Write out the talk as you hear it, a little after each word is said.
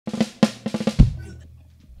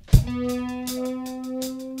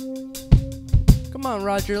on,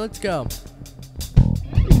 Roger, let's go.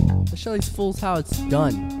 Let's show these fools how it's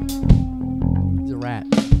done. He's a rat.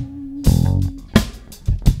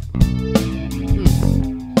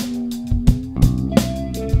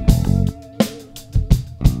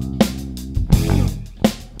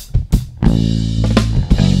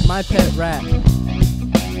 My pet rat.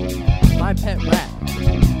 My pet rat.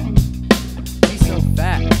 He's so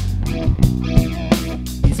fat.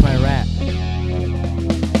 He's my rat.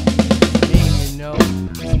 Name you know.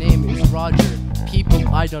 His name is Roger. People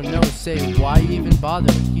I don't know say, why even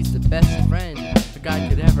bother? He's the best friend a guy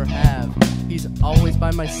could ever have. He's always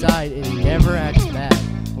by my side and he never acts bad.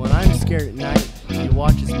 When I'm scared at night, he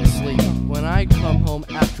watches me sleep. When I come home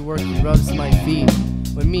after work, he rubs my feet.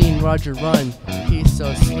 When me and Roger run, he's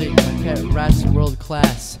so sleek. My pet rat's a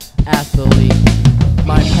world-class athlete.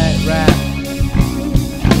 My pet rat.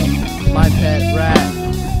 My pet rat.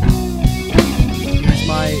 He's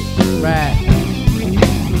my rat.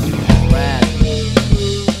 Rat.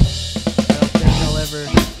 I don't think I'll ever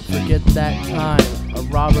forget that time a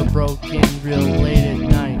robber broke in real late at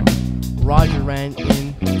night. Roger ran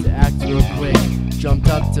in to act real quick, jumped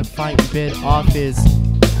up to fight and bit off his.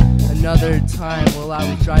 Another time while I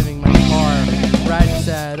was driving my car, Brad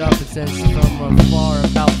sat up and said from afar,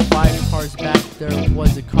 about 5 cars back there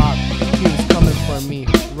was a cop. He was coming for me.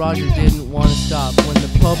 Roger didn't want to stop. When the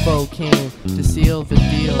popo came to seal the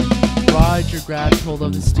deal, Roger grabbed hold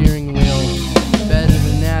of the steering wheel. Better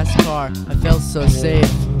than NASCAR, I felt so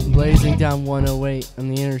safe, blazing down 108 on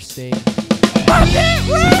the interstate. My pet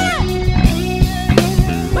rat!